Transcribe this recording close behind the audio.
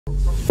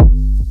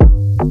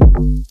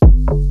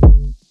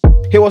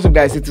Hey, what's up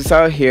guys, it's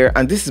Fisayo here,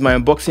 and this is my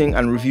unboxing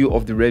and review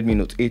of the Redmi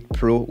Note 8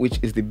 Pro, which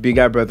is the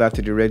bigger brother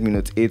to the Redmi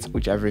Note 8,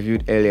 which I've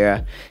reviewed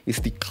earlier.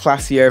 It's the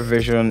classier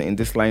version in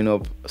this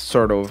lineup,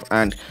 sort of,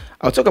 and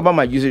I'll talk about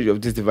my usage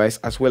of this device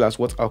as well as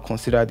what I'll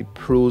consider the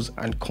pros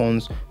and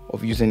cons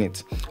of using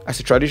it. As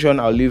a tradition,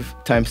 I'll leave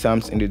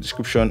timestamps in the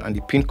description and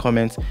the pinned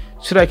comments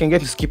so that I can get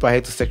to skip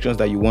ahead to sections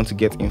that you want to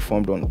get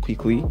informed on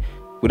quickly.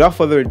 Without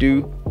further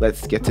ado,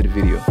 let's get to the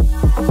video.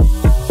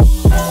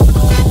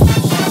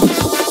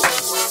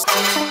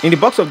 In the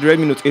box of the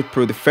Redmi Note 8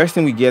 Pro, the first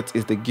thing we get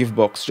is the gift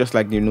box, just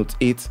like the Note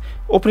 8.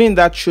 Opening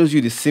that shows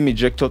you the SIM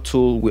ejector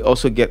tool. We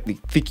also get the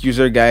thick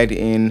user guide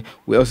in.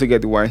 We also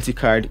get the warranty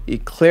card, a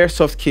clear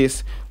soft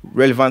case,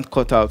 relevant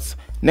cutouts.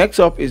 Next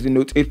up is the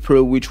Note 8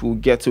 Pro, which we'll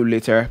get to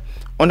later.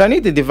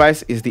 Underneath the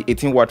device is the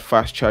 18-watt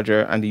fast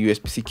charger and the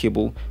USB-C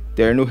cable.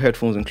 There are no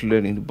headphones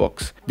included in the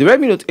box. The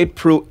Redmi Note 8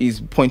 Pro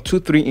is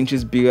 0.23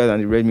 inches bigger than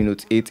the Redmi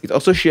Note 8. It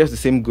also shares the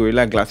same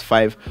Gorilla Glass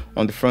 5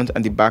 on the front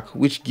and the back,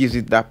 which gives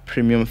it that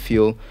premium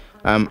feel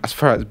as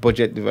far as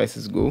budget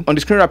devices go. On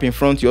the screen wrap in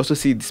front, you also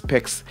see the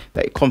specs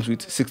that it comes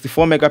with: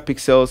 64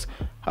 megapixels,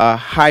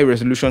 high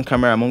resolution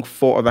camera among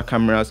 4 other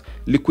cameras,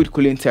 liquid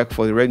cooling tech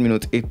for the Redmi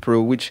Note 8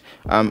 Pro, which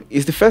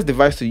is the first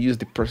device to use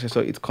the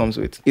processor it comes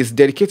with. It's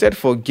dedicated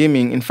for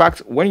gaming. In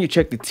fact, when you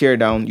check the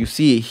teardown, you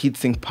see a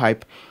heatsink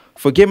pipe.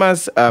 For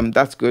gamers,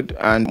 that's good,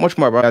 and much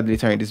more about that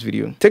later in this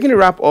video. Taking the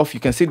wrap off, you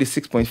can see the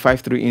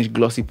 6.53-inch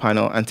glossy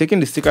panel, and taking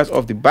the stickers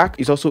off the back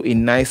is also a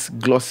nice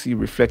glossy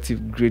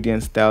reflective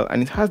gradient style,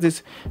 and it has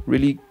this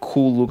really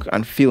cool look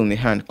and feel in the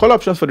hand. Color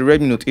options for the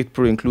Redmi Note 8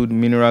 Pro include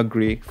mineral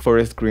grey,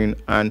 forest green,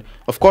 and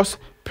of course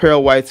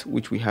pearl white,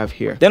 which we have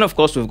here. Then of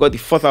course we've got the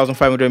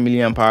 4500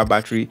 mAh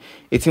battery,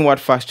 18-watt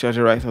fast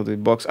charger right out of the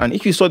box. And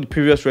if you saw the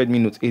previous Redmi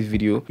Note 8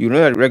 video, you know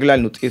that the regular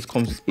Note 8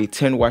 comes with a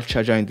 10-watt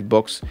charger in the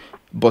box,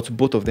 but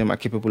both of them are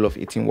capable of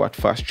 18-watt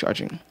fast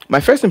charging. My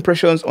first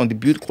impressions on the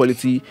build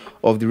quality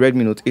of the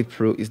Redmi Note 8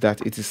 Pro is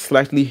that it is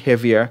slightly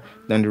heavier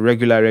than the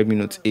regular Redmi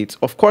Note 8.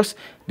 Of course,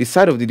 the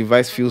side of the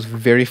device feels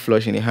very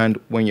flush in the hand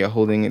when you're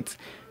holding it,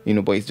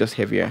 but it's just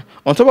heavier.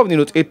 On top of the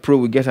Note 8 Pro,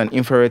 we get an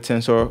infrared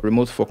sensor,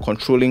 remote for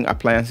controlling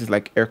appliances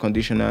like air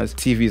conditioners,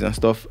 TVs and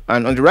stuff.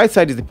 And on the right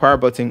side is the power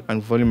button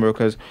and volume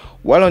rockers,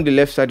 while on the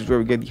left side is where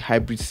we get the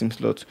hybrid SIM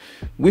slot,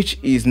 which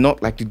is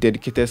not like the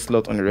dedicated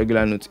slot on the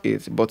regular Note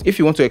 8. But if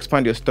you want to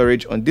expand your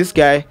storage on this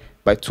guy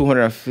by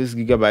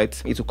 250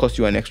 gigabytes, it will cost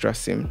you an extra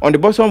SIM. On the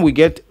bottom, we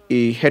get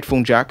a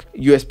headphone jack,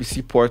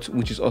 USB-C port,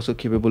 which is also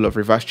capable of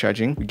reverse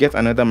charging. We get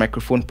another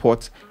microphone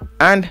port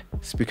and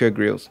speaker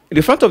grills.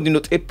 The front of the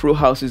Note 8 Pro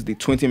houses the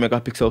 20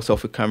 megapixel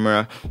selfie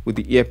camera with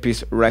the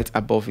earpiece right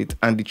above it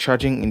and the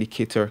charging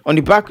indicator. On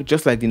the back,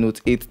 just like the Note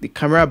 8, the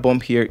camera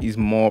bump here is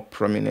more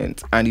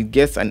prominent and it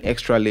gets an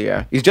extra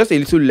layer. It's just a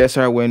little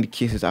lesser when the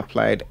case is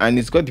applied, and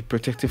it's got the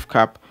protective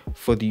cap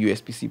for the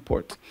USB-C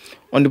port.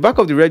 On the back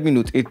of the Redmi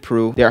Note 8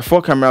 Pro, there are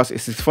 4 cameras: a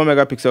 64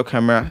 megapixel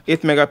camera,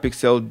 8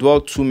 megapixel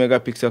dual 2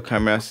 megapixel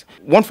cameras,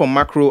 one for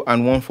macro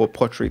and one for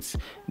portraits.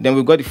 Then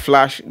we've got the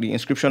flash, the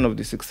inscription of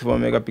the 64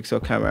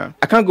 megapixel camera.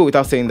 I can't go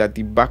without saying that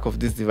the back of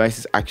this device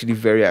is actually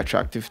very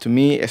attractive to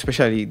me,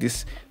 especially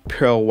this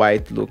pearl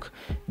white look.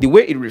 The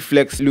way it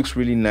reflects looks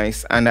really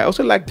nice, and I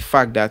also like the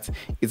fact that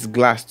it's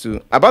glass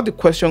too. About the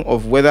question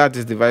of whether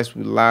this device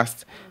will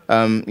last,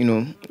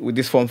 with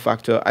this form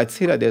factor, I'd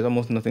say that there's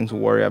almost nothing to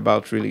worry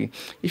about really.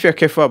 If you're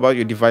careful about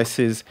your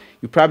devices,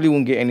 you probably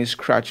won't get any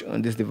scratch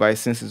on this device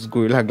since it's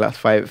Gorilla Glass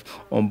 5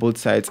 on both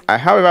sides. I,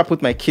 however,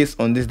 put my case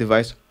on this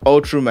device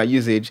all through my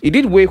usage. It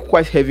did weigh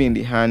quite heavy in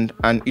the hand,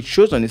 and it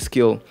shows on the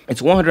scale.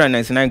 It's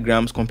 199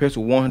 grams compared to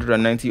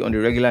 190 on the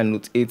regular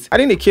Note 8. I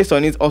think the case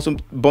on it also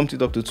bumped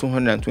it up to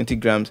 220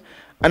 grams.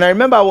 And I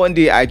remember one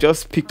day I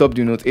just picked up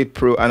the Note 8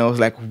 Pro and I was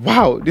like,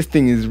 wow, this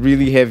thing is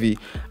really heavy.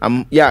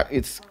 Yeah,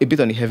 it's a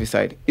bit on the heavy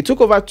side. It took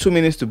over 2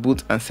 minutes to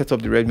boot and set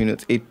up the Redmi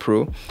Note 8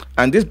 Pro.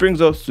 And this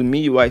brings us to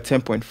MIUI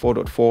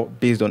 10.4.4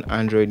 based on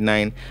Android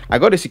 9. I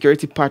got a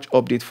security patch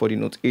update for the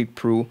Note 8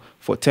 Pro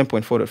for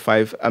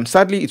 10.4.5.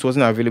 Sadly, it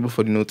wasn't available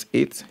for the Note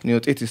 8. The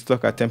Note 8 is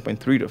stuck at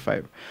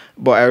 10.3.5.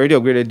 But I already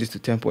upgraded this to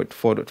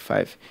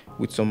 10.4.5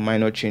 with some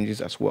minor changes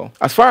as well.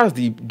 As far as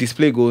the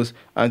display goes,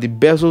 the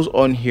bezels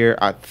on here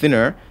are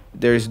thinner.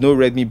 There is no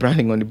Redmi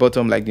branding on the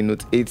bottom like the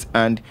Note 8,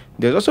 and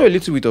there's also a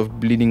little bit of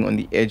bleeding on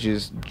the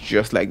edges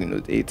just like the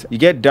Note 8. You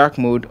get dark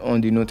mode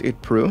on the Note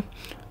 8 Pro,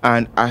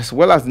 and as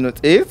well as the Note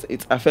 8,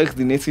 it affects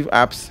the native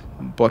apps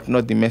but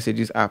not the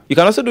messages app. You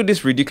can also do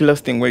this ridiculous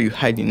thing where you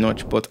hide the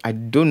notch, but I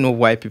don't know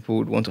why people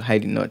would want to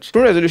hide the notch.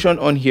 Screen resolution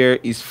on here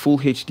is Full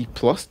HD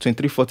Plus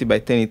 2340 by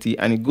 1080,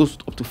 and it goes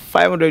up to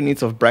 500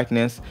 nits of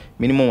brightness,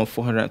 minimum of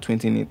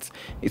 420 nits.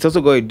 It's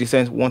also got a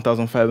decent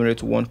 1500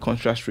 to 1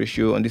 contrast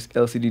ratio on this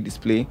LCD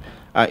display.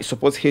 It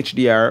supports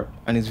HDR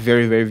and is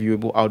very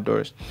viewable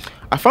outdoors.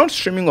 I found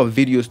streaming of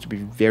videos to be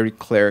very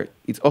clear.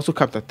 It's also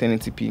capped at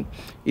 1080p.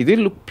 It did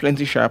look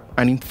plenty sharp,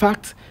 and in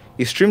fact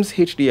it streams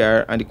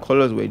HDR and the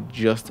colors were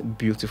just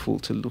beautiful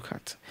to look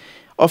at.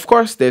 Of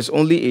course, there's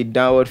only a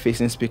downward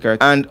facing speaker,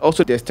 and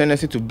also there's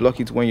tendency to block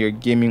it when you're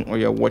gaming or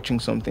you're watching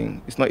something.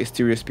 It's not a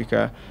stereo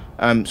speaker,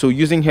 so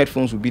using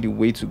headphones would be the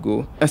way to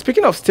go. And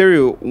speaking of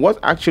stereo, what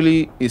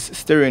actually is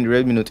stereo in the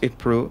Redmi Note 8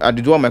 Pro are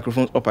the dual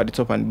microphones up at the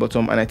top and the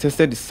bottom, and I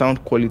tested the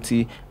sound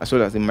quality as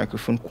well as the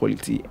microphone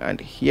quality,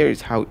 and here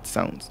is how it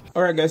sounds.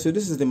 Alright guys, so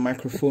this is the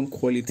microphone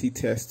quality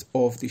test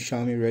of the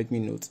Xiaomi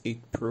Redmi Note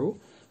 8 Pro.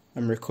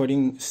 I'm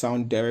recording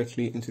sound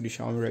directly into the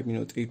Xiaomi Redmi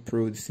Note 8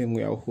 Pro the same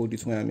way I'll hold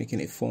it when I'm making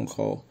a phone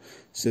call.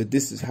 So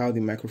this is how the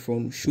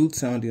microphone should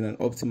sound in an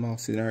optimal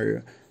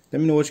scenario.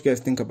 Let me know what you guys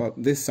think about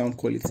this sound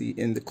quality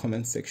in the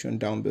comment section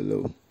down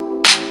below.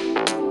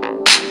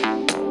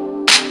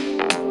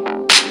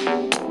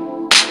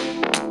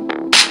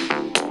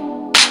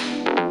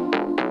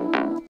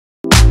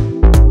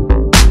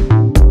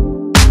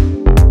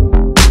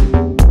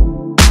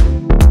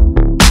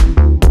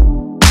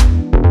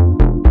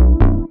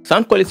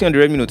 Sound quality on the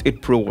Redmi Note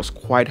 8 Pro was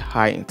quite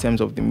high in terms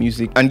of the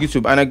music and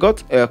YouTube, and I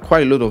got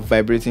quite a lot of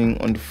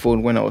vibrating on the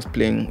phone when I was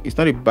playing. It's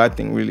not a bad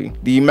thing really.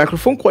 The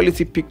microphone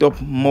quality picked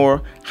up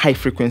more high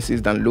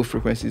frequencies than low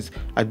frequencies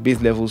at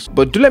base levels,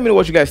 but do let me know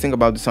what you guys think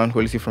about the sound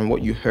quality from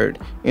what you heard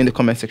in the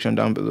comment section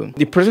down below.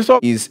 The processor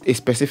is a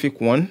specific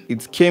one.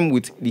 It came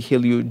with the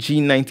Helio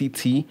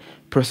G90T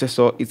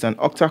processor. It's an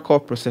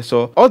octa-core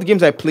processor. All the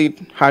games I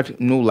played had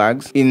no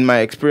lags in my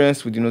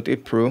experience with the Note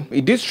 8 Pro.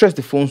 It did stress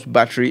the phone's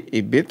battery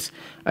a bit.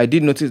 I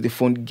did notice the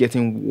phone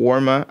getting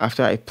warmer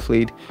after I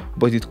played,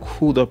 but it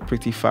cooled up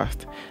pretty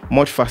fast,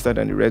 much faster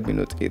than the Redmi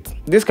Note 8.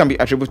 This can be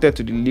attributed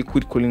to the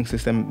liquid cooling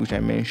system which I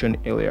mentioned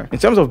earlier. In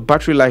terms of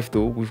battery life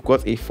though, we've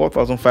got a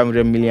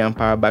 4500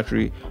 mAh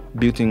battery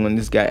built in on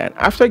this guy, and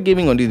after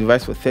gaming on the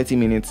device for 30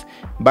 minutes,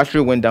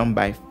 battery went down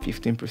by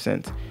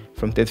 15%.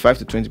 From 35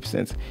 to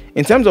 20%.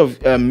 In terms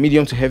of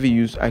medium to heavy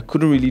use, I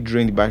couldn't really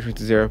drain the battery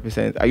to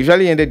 0%. I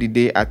usually ended the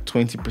day at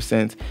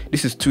 20%.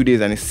 This is 2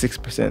 days and it's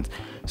 6%.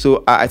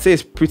 So I'd say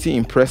it's pretty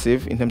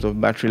impressive in terms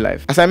of battery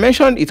life. As I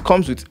mentioned, it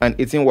comes with an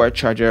 18-watt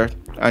charger,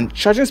 and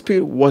charging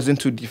speed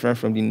wasn't too different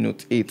from the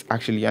Note 8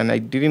 actually, and I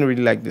didn't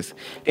really like this.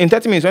 In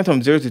 30 minutes, it went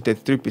from 0 to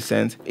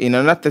 33%. In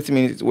another 30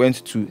 minutes, it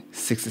went to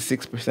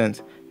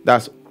 66%.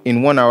 That's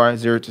in 1 hour,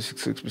 0 to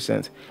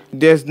 66%.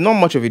 There's not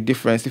much of a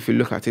difference if you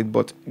look at it,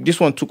 but this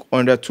one took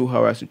under 2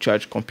 hours to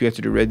charge compared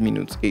to the Redmi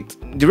Note 8.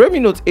 The Redmi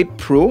Note 8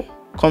 Pro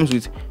comes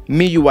with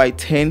MIUI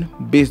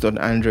 10 based on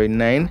Android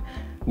 9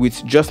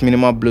 with just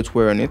minimal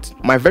bloatware on it.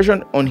 My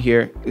version on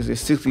here is a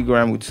 6GB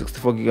RAM with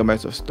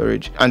 64GB of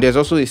storage, and there's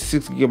also a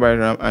 6GB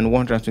RAM and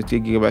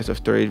 128GB of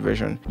storage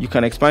version. You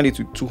can expand it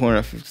to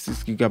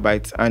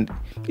 256GB, and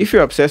if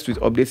you're obsessed with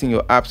updating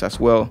your apps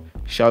as well,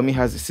 Xiaomi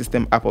has the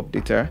system app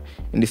updater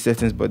in the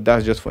settings, but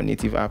that's just for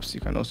native apps.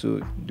 You can also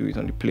do it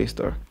on the Play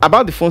Store.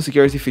 About the phone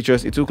security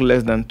features, it took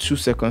less than 2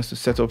 seconds to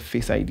set up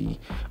Face ID,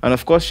 and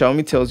of course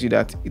Xiaomi tells you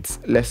that it's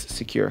less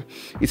secure.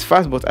 It's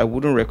fast, but I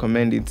wouldn't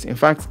recommend it. In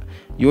fact,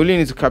 you only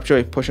need to capture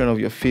a portion of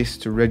your face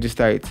to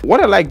register it.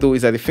 What I like though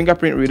is that the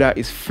fingerprint reader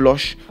is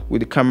flush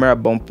with the camera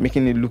bump,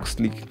 making it look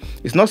sleek.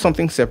 It's not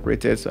something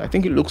separated, so I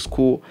think it looks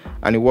cool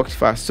and it works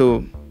fast.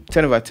 So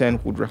 10 over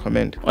 10 would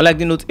recommend. Unlike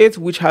the Note 8,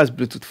 which has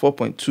Bluetooth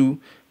 4.2,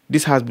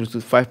 this has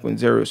Bluetooth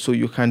 5.0, so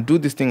you can do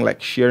this thing like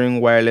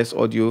sharing wireless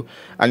audio,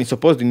 and it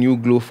supports the new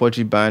Glow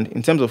 4G band.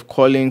 In terms of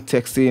calling,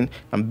 texting,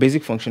 and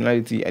basic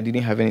functionality, I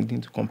didn't have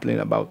anything to complain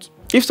about.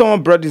 If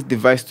someone brought this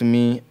device to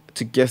me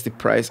to guess the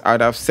price,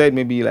 I'd have said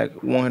maybe like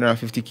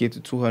 150k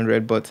to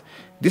 200, but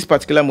this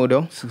particular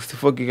model,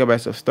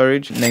 64GB of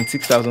storage,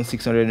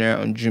 96,600 naira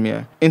on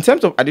Jumia. In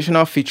terms of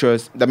additional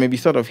features that may be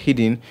sort of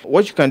hidden,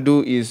 what you can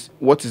do is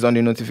what is on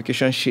the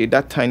notification shade,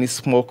 that tiny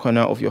small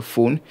corner of your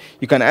phone.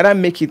 You can either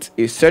make it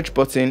a search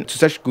button to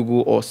search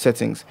Google or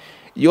settings.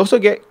 You also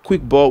get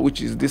Quick Ball,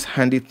 which is this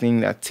handy thing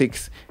that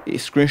takes a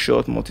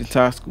screenshot,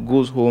 multitask,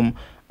 goes home,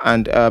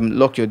 and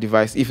lock your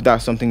device if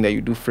that's something that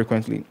you do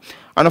frequently.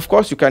 And of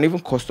course, you can even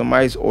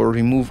customize or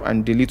remove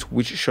and delete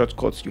which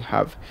shortcuts you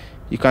have.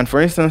 You can, for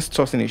instance,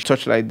 toss in a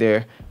touchlight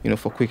there,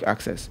 for quick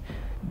access.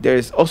 There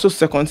is also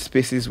second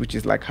spaces, which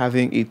is like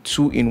having a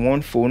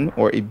 2-in-1 phone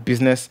or a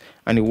business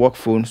and a work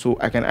phone. So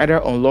I can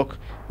either unlock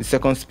the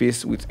second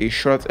space with a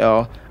short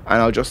L and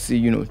I'll just see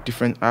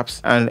different apps,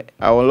 and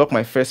I'll unlock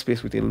my first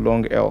space with a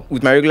long L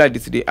with my regular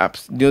day-to-day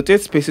apps. The Note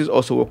 8 spaces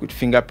also work with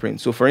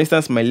fingerprint. So for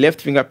instance, my left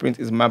fingerprint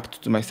is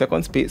mapped to my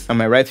second space and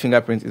my right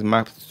fingerprint is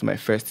mapped to my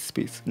first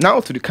space.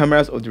 Now to the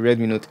cameras of the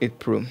Redmi Note 8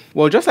 Pro.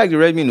 Well, just like the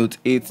Redmi Note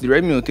 8, the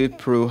Redmi Note 8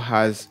 Pro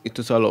has a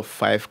total of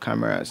 5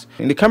 cameras.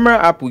 In the camera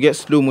app, we get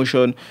slow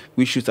motion,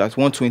 which shoots at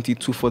 120,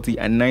 240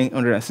 and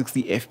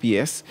 960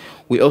 FPS.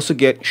 We also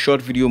get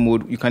short video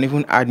mode. You can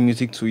even add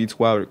music to it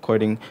while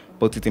recording,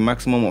 but with a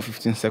maximum of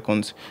 15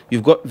 seconds.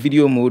 You've got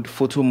video mode,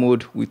 photo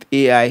mode with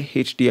AI,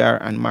 HDR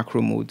and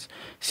macro modes,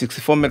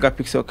 64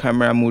 megapixel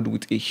camera mode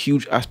with a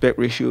huge aspect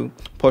ratio,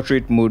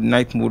 portrait mode,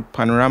 night mode,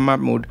 panorama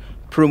mode,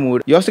 pro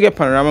mode. You also get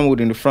panorama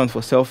mode in the front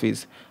for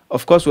selfies.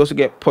 Of course, we also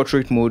get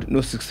portrait mode,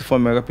 no 64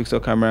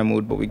 megapixel camera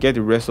mode, but we get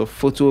the rest of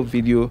photo,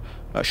 video,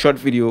 short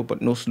video,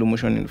 but no slow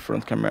motion in the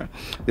front camera.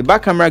 The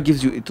back camera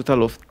gives you a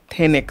total of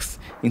 10x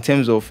in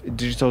terms of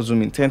digital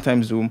zoom, in 10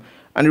 times zoom,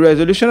 and the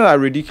resolution are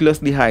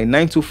ridiculously high,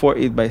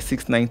 9248 by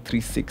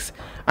 6936.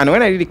 And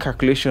when I did the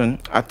calculation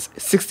at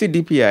 60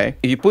 dpi,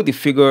 if you put the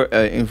figure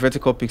in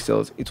vertical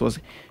pixels, it was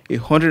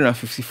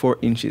 154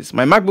 inches.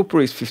 My MacBook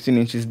Pro is 15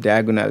 inches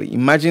diagonally.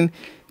 Imagine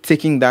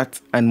taking that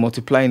and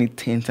multiplying it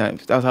 10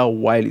 times. That's how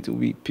wide it will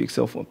be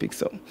pixel for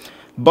pixel.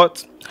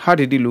 But how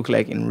did it look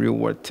like in real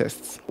world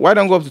tests? Wide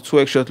angle up to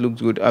 2x shot looked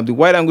good. The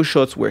wide angle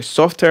shots were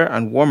softer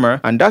and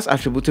warmer, and that's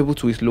attributable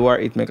to its lower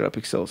 8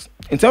 megapixels.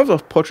 In terms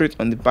of portrait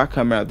on the back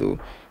camera though,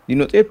 the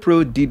Note 8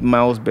 Pro did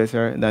miles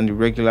better than the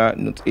regular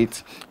Note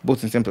 8,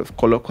 both in terms of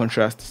color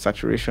contrast,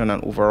 saturation,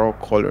 and overall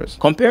colors.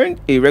 Comparing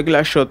a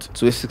regular shot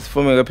to a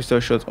 64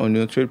 megapixel shot on the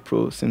Note 8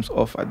 Pro seems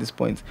off at this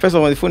point. First of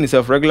all, on the phone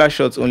itself, regular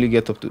shots only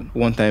get up to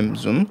 1x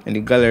zoom in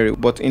the gallery,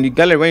 but in the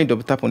gallery, when you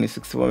double tap on a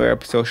 64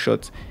 megapixel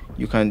shot,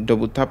 you can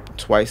double tap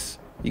twice.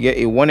 You get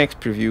a 1x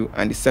preview,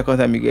 and the second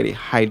time you get a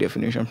high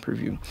definition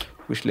preview,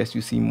 which lets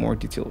you see more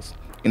details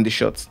in the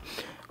shots.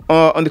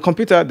 On the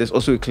computer, there's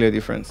also a clear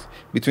difference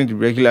between the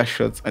regular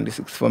shots and the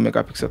 64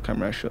 megapixel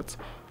camera shots.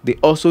 They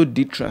also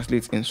did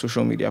translate in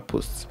social media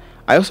posts.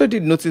 I also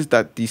did notice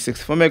that the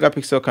 64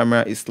 megapixel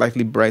camera is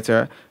slightly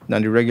brighter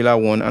than the regular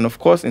one, and of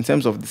course, in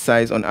terms of the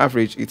size, on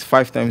average, it's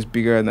 5 times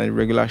bigger than the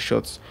regular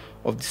shots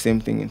of the same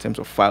thing in terms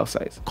of file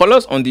size.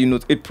 Colors on the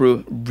Note 8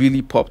 Pro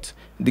really popped.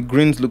 The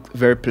greens looked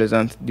very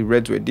pleasant, the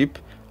reds were deep,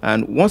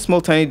 and one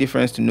small tiny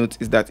difference to note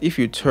is that if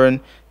you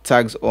turn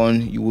tags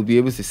on, you will be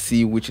able to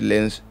see which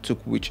lens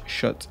took which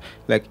shot,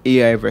 like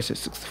AI versus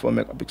 64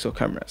 megapixel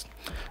cameras.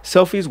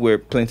 Selfies were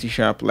plenty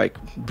sharp, like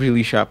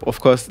really sharp. Of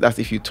course, that's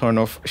if you turn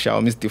off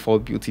Xiaomi's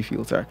default beauty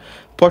filter.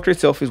 Portrait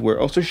selfies were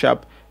also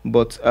sharp,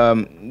 but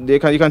you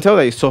can tell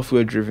that it's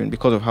software driven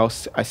because of how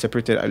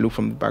separated I look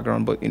from the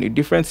background. But in a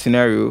different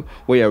scenario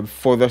where you're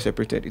further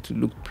separated, it will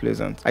look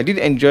pleasant. I did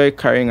enjoy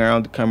carrying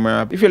around the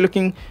camera. If you're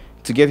looking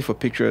to get it for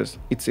pictures,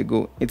 it's a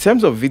go. In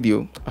terms of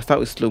video, I'll start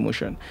with slow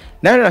motion.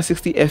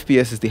 960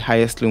 fps is the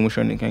highest slow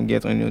motion you can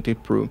get on your Note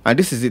 8 Pro, and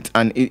this is it.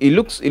 And it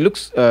looks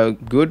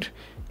good.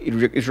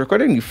 It's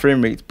recording the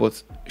frame rate,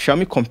 but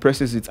Xiaomi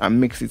compresses it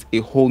and makes it a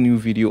whole new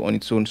video on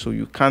its own, so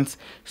you can't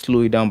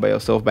slow it down by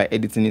yourself by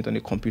editing it on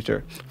a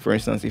computer, for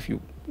instance, if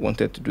you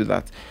wanted to do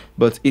that.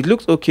 But it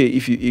looks okay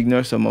if you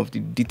ignore some of the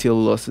detail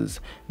losses.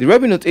 The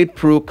Redmi Note 8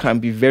 Pro can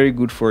be very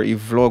good for a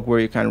vlog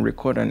where you can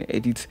record and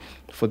edit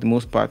for the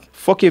most part.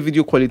 4K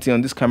video quality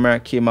on this camera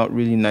came out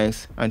really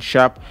nice and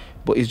sharp,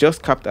 but it's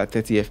just capped at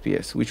 30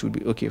 fps, which would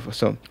be okay for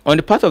some. On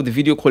the part of the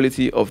video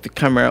quality of the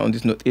camera on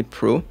this Note 8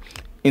 Pro,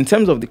 in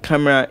terms of the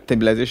camera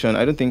stabilization,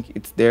 I don't think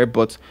it's there,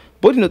 but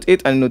both the Note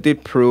 8 and Note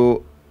 8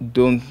 Pro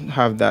don't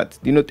have that.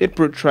 The Note 8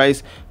 Pro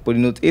tries, but the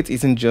Note 8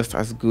 isn't just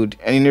as good.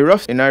 And in a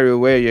rough scenario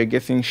where you're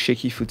getting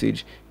shaky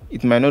footage,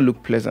 it might not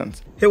look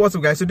pleasant. Hey, what's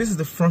up guys? So this is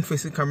the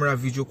front-facing camera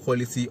video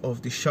quality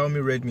of the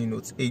Xiaomi Redmi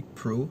Note 8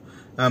 Pro.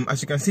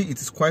 As you can see, it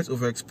is quite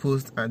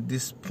overexposed at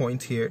this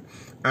point here,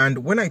 and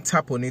when I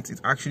tap on it,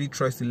 it actually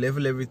tries to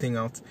level everything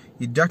out.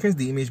 It darkens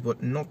the image,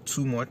 but not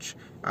too much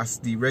as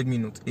the Redmi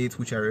Note 8,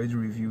 which I already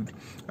reviewed,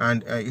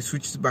 and it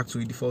switches back to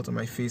a default on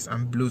my face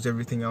and blows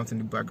everything out in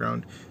the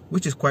background,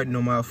 which is quite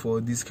normal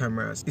for these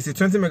cameras. It's a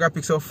 20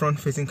 megapixel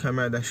front-facing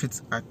camera that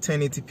shoots at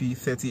 1080p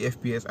 30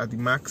 fps at the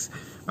max,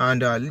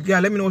 and yeah,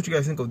 let me know what you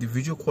guys think of the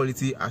video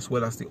quality as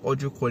well as the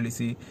audio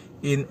quality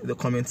in the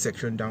comment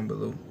section down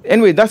below.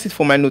 Anyway, that's it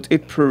for my Note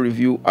 8 Pro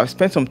review. I've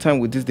spent some time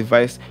with this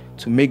device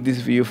to make this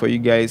video for you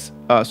guys,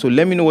 so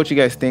let me know what you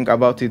guys think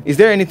about it. Is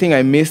there anything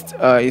I missed?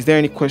 Is there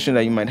any question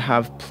that you might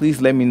have?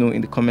 Please let me know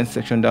in the comment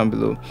section down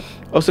below.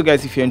 Also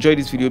guys, if you enjoyed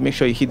this video, make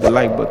sure you hit the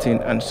like button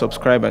and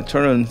subscribe and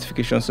turn on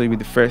notifications so you'll be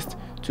the first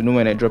to know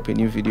when I drop a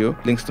new video.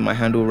 Links to my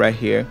handle right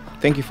here.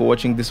 Thank you for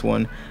watching this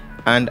one,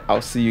 and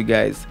I'll see you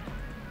guys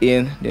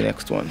in the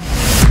next one.